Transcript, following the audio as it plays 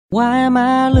Why am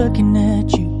I looking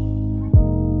at you?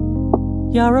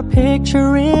 You're a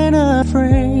picture in a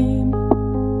frame.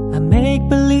 I make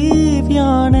believe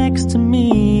you're next to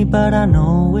me, but I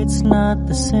know it's not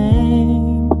the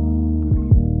same.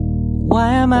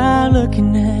 Why am I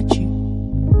looking at you?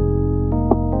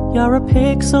 You're a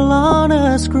pixel on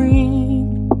a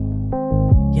screen.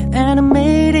 Your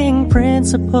animating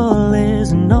principle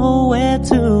is nowhere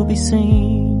to be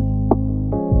seen.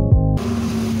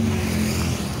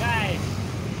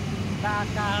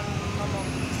 Akan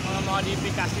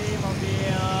memodifikasi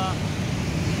mobil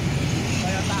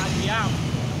Toyota Agya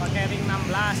pakai ring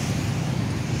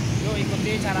 16. Yuk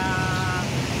ikuti cara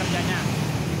kerjanya.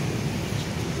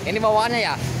 Ini bawaannya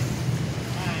ya?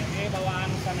 Nah, ini bawaan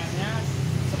standarnya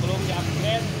sebelum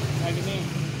di-upgrade kayak gini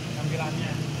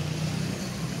tampilannya.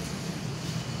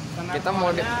 Standar Kita mau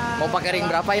pakai ring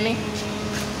berapa ini?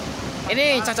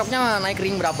 Ini cocoknya naik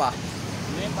ring berapa?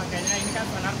 Ini pakainya ini kan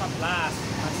standar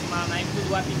 14. Maksimal naik itu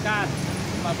 2 tingkat,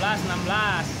 15,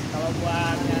 16. Kalau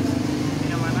buat yang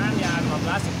kenyamanan ya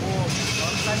 15 cukup. Kalau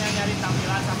misalnya nyari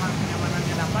tampilan sama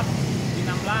kenyamanannya dapat di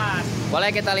 16. Boleh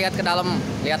kita lihat ke dalam,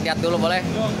 lihat-lihat dulu boleh?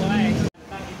 Yuk, boleh.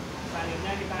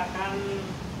 Selanjutnya kita akan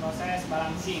proses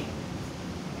balancing.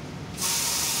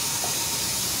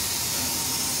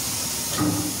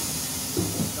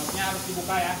 Joknya harus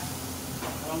dibuka ya.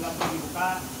 Kalau nggak perlu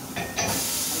dibuka,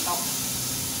 mentok.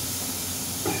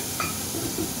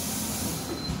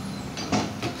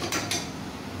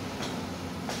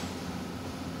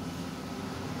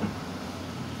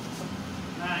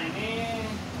 Nah ini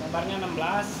lebarnya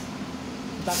 16,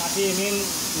 kita kasih ini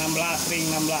 16, ring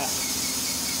 16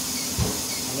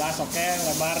 oke,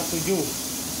 lebar 7,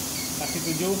 kasih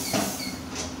 7.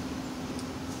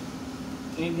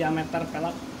 Ini diameter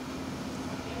velg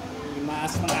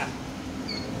 5,5.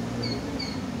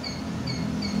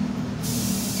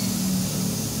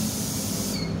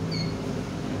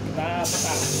 Kita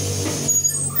putar.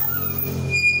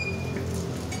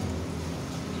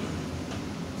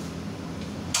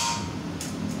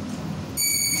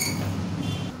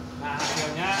 Nah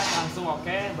hasilnya langsung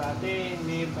oke, berarti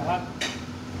ini velg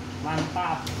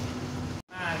mantap.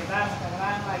 Nah kita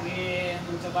sekarang lagi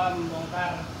mencoba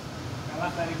membongkar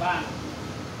velg dari ban.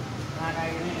 Nah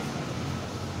kayak gini.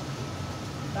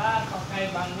 Kita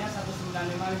pakai bannya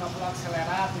 195/50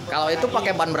 akselera. Kalau itu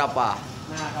pakai ban berapa?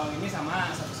 Nah kalau ini sama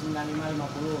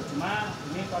 195/50, cuma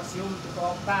ini torsium tipe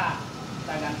kota,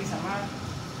 kita ganti sama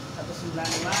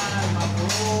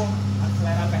 195/50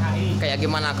 akselera PHI. Kayak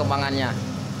gimana kembangannya?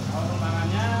 Kalau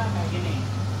kembangannya kayak gini,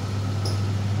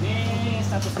 ini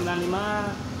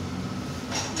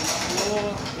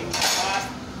 195/50 tingkat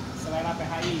selera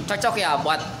PHI. Cocok ya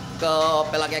buat ke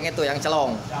velg yang itu, yang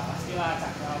celong? Ya pastilah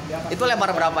cakep. Itu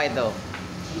lebar berapa itu?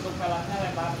 Untuk velgnya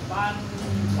lebar depan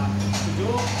 7,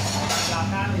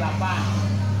 belakang 8.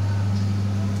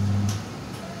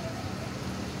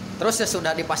 Terus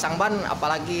sesudah dipasang ban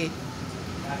apalagi?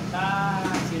 Nah, kita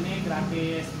sini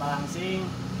gratis balancing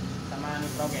sama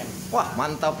nitrogen. Wah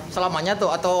mantap. Selamanya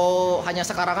tuh atau hanya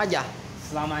sekarang aja?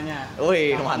 Selamanya.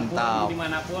 Wih Kapanpun, mantap.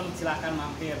 dimanapun silahkan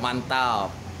mampir.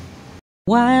 Mantap.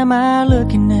 Why am I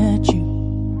looking at you?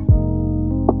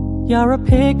 You're a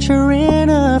picture in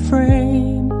a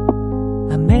frame.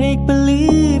 I make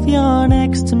believe you're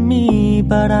next to me,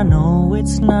 but I know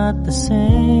it's not the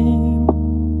same.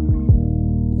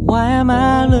 Why am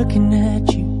I looking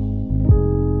at you?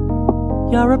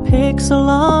 You're a pixel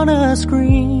on a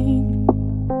screen.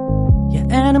 Your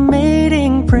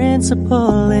animating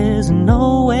principle is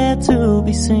nowhere to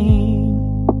be seen.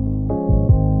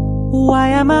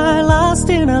 Why am I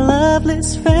lost in a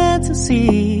loveless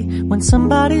fantasy when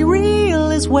somebody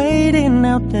real is waiting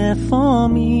out there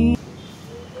for me?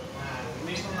 Nah,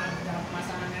 ini cara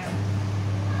pemasangannya.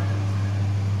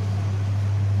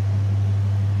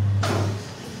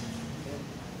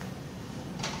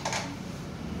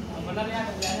 Benar ya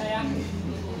kerjanya ya.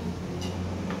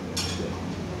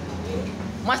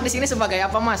 Mas di sini sebagai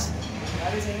apa Mas?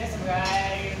 Dari sini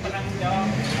sebagai penanggung jawab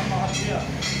Toko mobil.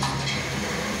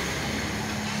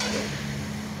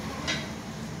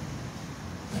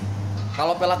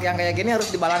 Kalau velg yang kayak gini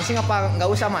harus dibalancing apa nggak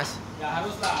usah Mas? Ya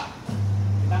harus lah.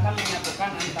 Kita kan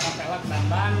menyatukan antara velg dan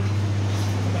ban.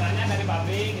 Sebenarnya dari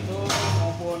pabrik itu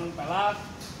maupun velg,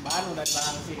 ban udah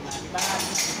dibalancing. Nah kita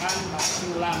akan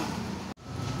balancing ulang.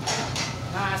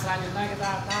 Nah selanjutnya kita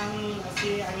akan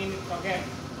kasih angin nitrogen.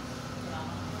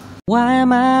 Why am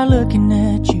I looking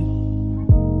at you?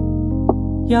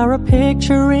 You're a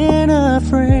picture in a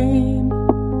frame.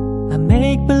 I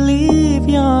make believe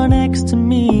you're next to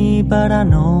me, but I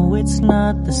know it's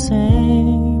not the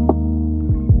same.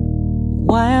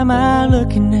 Why am I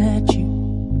looking at you?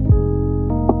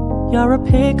 You're a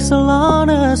pixel on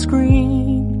a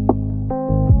screen.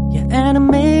 Your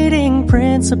animating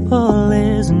principle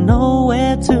is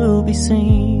nowhere to be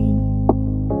seen.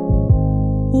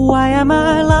 Why am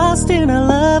I lost in a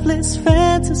loveless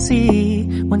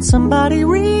fantasy when somebody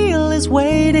real is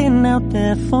waiting out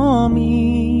there for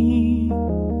me?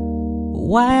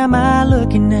 Why am I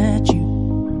looking at you?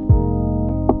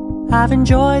 I've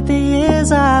enjoyed the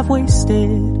years I've wasted,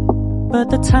 but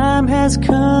the time has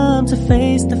come to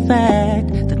face the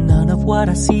fact that none of what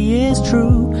I see is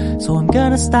true. So I'm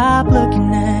gonna stop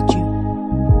looking at you.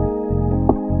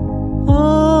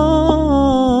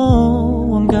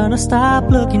 Oh, I'm gonna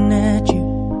stop looking at you.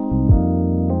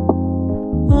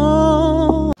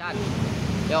 Oh.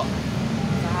 Yuk.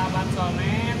 Sahabat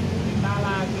soulmate, kita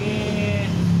lagi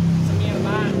semir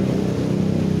ban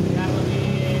biar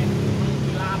lebih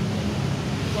mengkilap.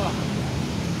 Wah.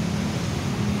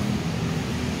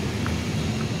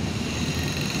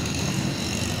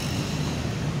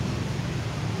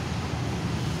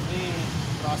 Ini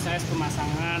proses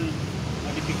pemasangan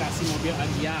modifikasi mobil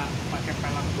Agya pakai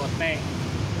pelek gotek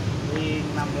ring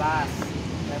 16,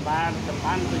 lebar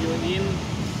depan 7 in,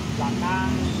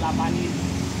 belakang 8 in.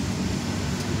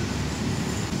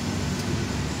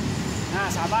 Nah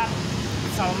sahabat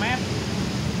soulmate,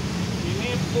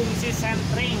 ini fungsi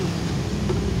sentring.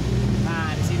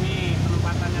 Nah di sini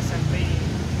penempatannya sentring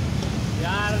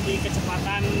biar di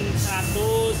kecepatan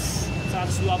 100,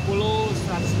 120, 150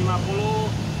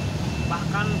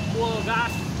 bahkan full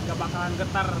gas gak bakalan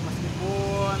getar,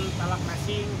 meskipun pelek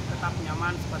racing tetap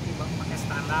nyaman seperti pakai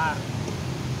standar.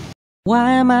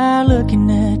 Why am I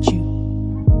looking at you?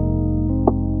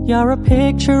 You're a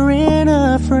picture in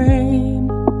a frame.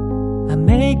 I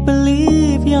make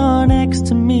believe you're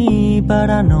next to me, but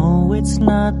I know it's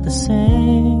not the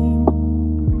same.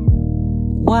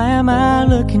 Why am I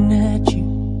looking at you?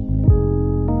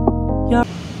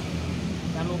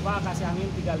 Jangan lupa kasih angin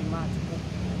 35 cukup.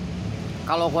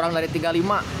 Kalau kurang dari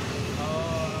 35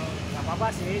 Gak apa-apa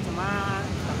sih, cuma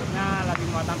takutnya lagi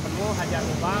muatan penuh hajar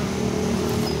lubang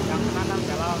yang kena kan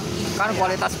pelek. kan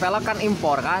kualitas pelek kan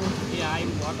impor kan. Iya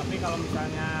impor, tapi kalau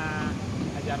misalnya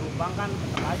hajar lubang kan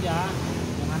tetap aja,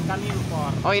 jangan kan impor.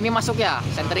 Oh ini masuk ya,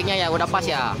 senteringnya ya udah pas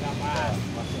ya. Udah pas.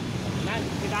 Nah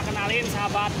kita kenalin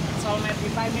sahabat soulmate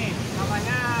kita ini,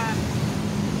 namanya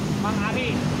Mang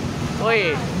Ari.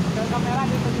 Woi, Ke kamera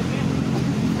ditunjukin.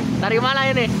 dari mana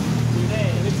ini?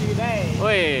 Ciparay.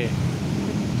 Woi.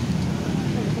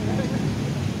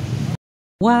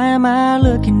 Why am I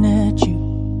looking at you?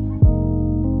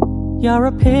 You're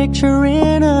a picture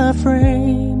in a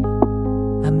frame.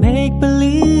 I make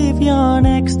believe you're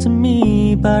next to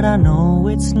me, but I know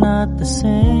it's not the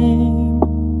same.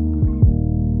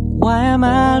 Why am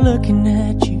I looking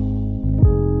at you?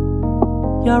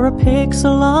 You're a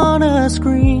pixel on a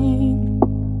screen.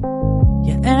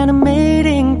 Your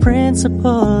animating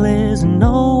principle is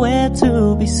nowhere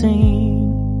to be seen.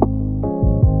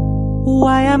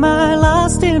 Why am I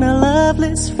lost in a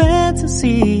loveless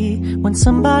fantasy when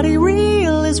somebody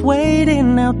real is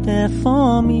waiting out there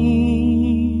for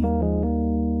me?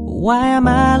 Why am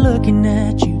I looking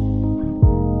at you?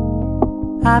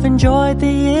 I've enjoyed the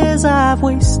years I've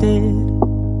wasted,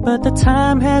 but the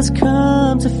time has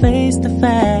come to face the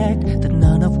fact that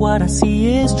none of what I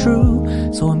see is true.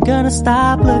 So I'm gonna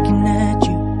stop looking at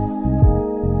you.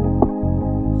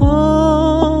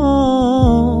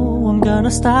 Oh, I'm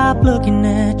gonna stop looking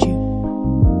at you.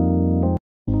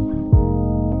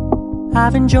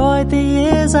 I've enjoyed the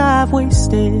years I've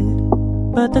wasted,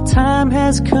 but the time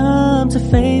has come to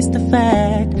face the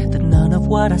fact that none of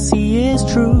what I see is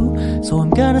true. So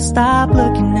I'm gonna stop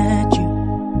looking at you.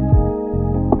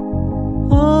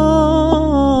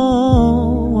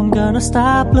 Oh, I'm gonna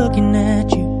stop looking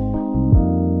at you.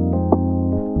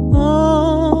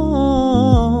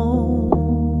 Oh,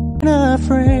 in a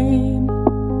frame.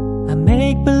 I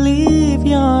make believe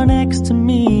you're next to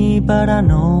me, but I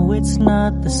know it's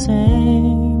not the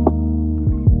same.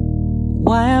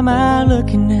 Why am I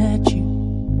looking at you?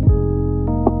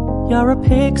 You're a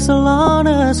pixel on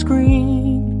a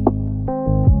screen.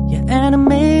 Your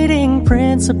animating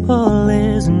principle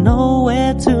is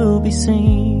nowhere to be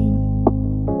seen.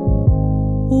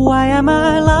 Why am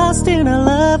I lost in a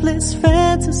loveless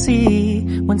fantasy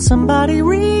when somebody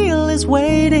real is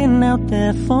waiting out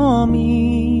there for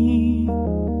me?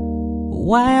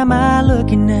 Why am I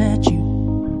looking at you?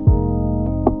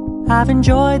 I've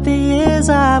enjoyed the years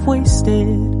I've wasted,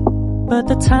 but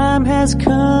the time has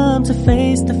come to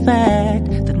face the fact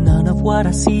that none of what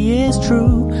I see is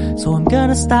true. So I'm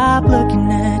gonna stop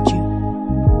looking at you.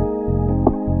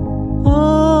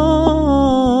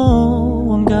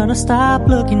 Oh, I'm gonna stop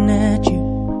looking at you.